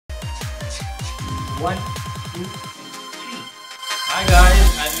1, 2, 3. Hi guys,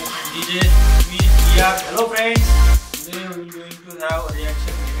 I'm your friend DJ. Me, TR. Hello friends. Today we are going to have a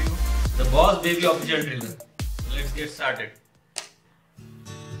reaction review. The Boss Baby official trailer. So let's get started.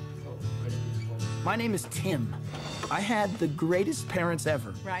 My name is Tim. I had the greatest parents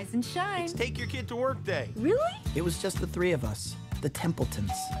ever. Rise and shine. It's take your kid to work day. Really? It was just the three of us, the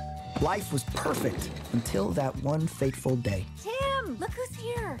Templetons. Life was perfect until that one fateful day. Tim, look who's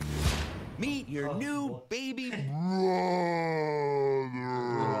here. Meet your new baby brother.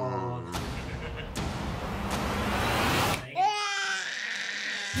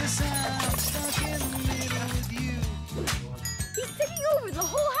 He's taking over the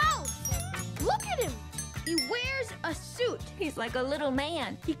whole house. Look at him. He wears a suit. He's like a little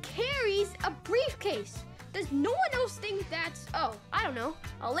man. He carries a briefcase. Does no one else think that's, oh, I don't know,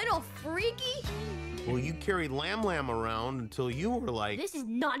 a little freaky? Well, you carried Lamb Lamb around until you were like... This is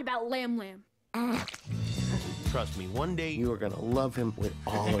not about Lamb Lamb. Trust me, one day you are gonna love him with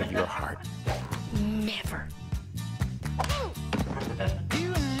all of your heart. Never.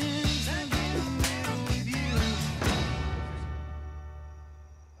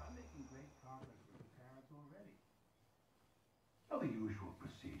 The usual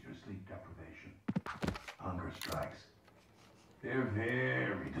procedure, sleep deprivation, hunger strikes. They're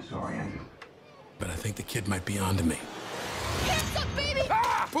very disoriented. But I think the kid might be onto me. Hands up, baby!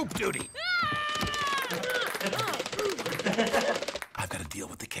 Ah! Poop duty! I've got to deal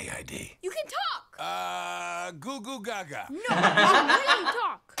with the KID. You can talk! Goo goo gaga. No, you really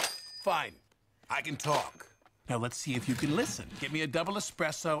talk. Fine. I can talk. Now let's see if you can listen. Get me a double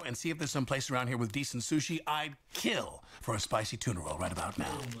espresso and see if there's some place around here with decent sushi. I'd kill for a spicy tuna roll right about now.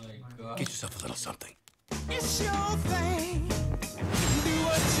 Oh my god. Get yourself a little something. It's your thing. Do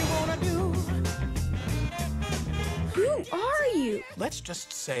what you wanna do. Who are you? Let's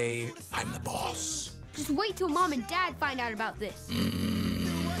just say I'm the boss. Just wait till Mom and Dad find out about this.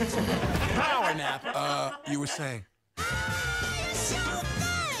 Power nap. You were saying?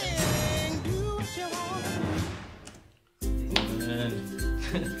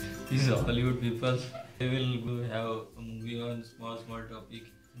 These Hollywood people, they will go have a movie on small topic.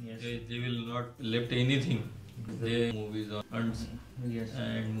 Yes. They will not left anything. They movies on hunts Yes.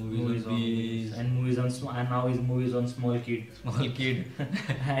 and movies on bees and movies on small, and now is movies on small kid. small kid.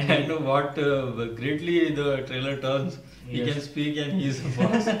 And what greatly the trailer turns. He Yes. can speak and he is a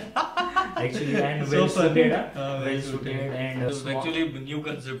boss. Actually, and So well funny. suited, Well suited. and It's actually a new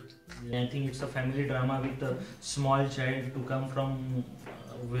concept. I think it's a family drama with a small child to come from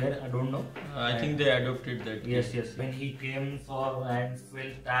where I don't know. I think they adopted that. Yes, yes. When he came for and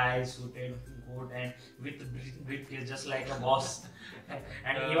felt tie, suited, coat, and with briefcase, just like a boss.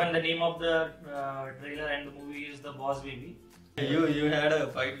 And even the name of the trailer and the movie is The Boss Baby. You had a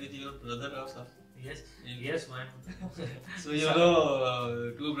fight with your brother or something. Yes, yes, man. So you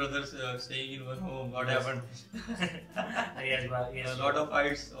know, two brothers staying in one home. What happened? Yes, but yes. A lot of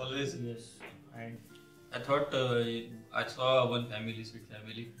fights always. Yes, and I thought I saw one family, sweet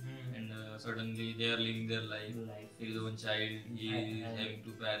family, Hmm. and suddenly they are living their life. There is one child. He is having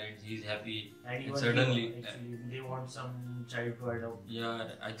two parents. He is happy. and even suddenly, actually they want some child to adopt. yeah,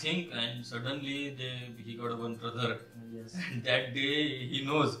 I think, and suddenly he got one brother. Yes. And that day he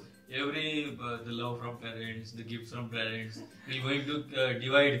knows the love from parents, the gifts from parents. He's going to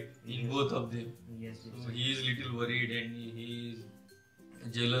divide in both of them. Yes, So yes. he is little worried and he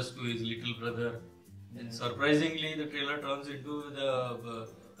is jealous to his little brother. And surprisingly, the trailer turns into the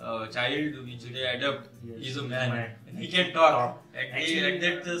child which they adopt. Yes. He's a man. Man. And he can talk. Actually,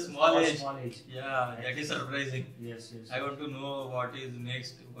 At that small age. Small age. Yeah, that is surprising. Yes, yes. I want to know what is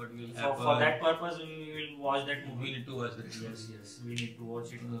next, what will happen. For that purpose, we will watch that we movie. need to watch that. Yes, yes. We need to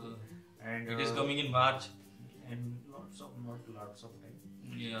watch it. And It is coming in March. and not lots of time.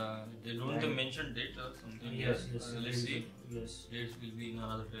 Yeah, they don't And- mention date or something. Yes, yes. Let's see. Yes, Dates will be in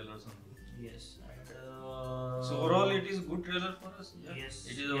another trailer or something. yes. And So overall, it is good trailer for us. Yeah. Yes,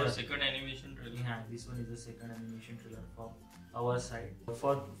 It is our yeah. second animation trailer. yeah, this one is the second animation trailer from our side.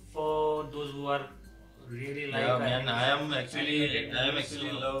 For those who are really like. Yeah, man. I am animated movies,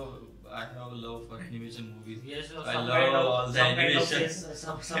 actually love. I have a love for animation movies. Yes, so I some love kind of, all the some kind of animation. sense,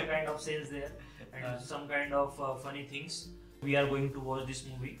 some kind of sense there, and some kind of funny things. We are going to watch this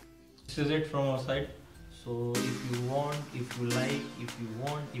movie. This is it from our side. So if you want, if you like, if you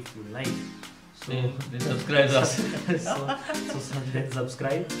want, if you like, so Then subscribe us. so then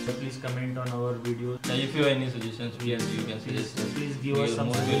subscribe. Please comment on our videos. If you have any suggestions, Yes, you can please, suggest. please give us some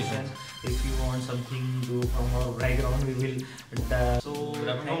more suggestions. If you want something to from our background, we will. So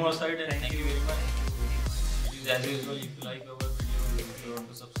Wrap up from our side and thank you very much. As usual, if you like our video, if you want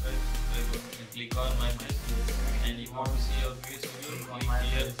to subscribe and click on my page. And if you want to see our previous video,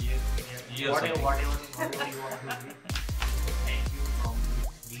 click here. Whatever you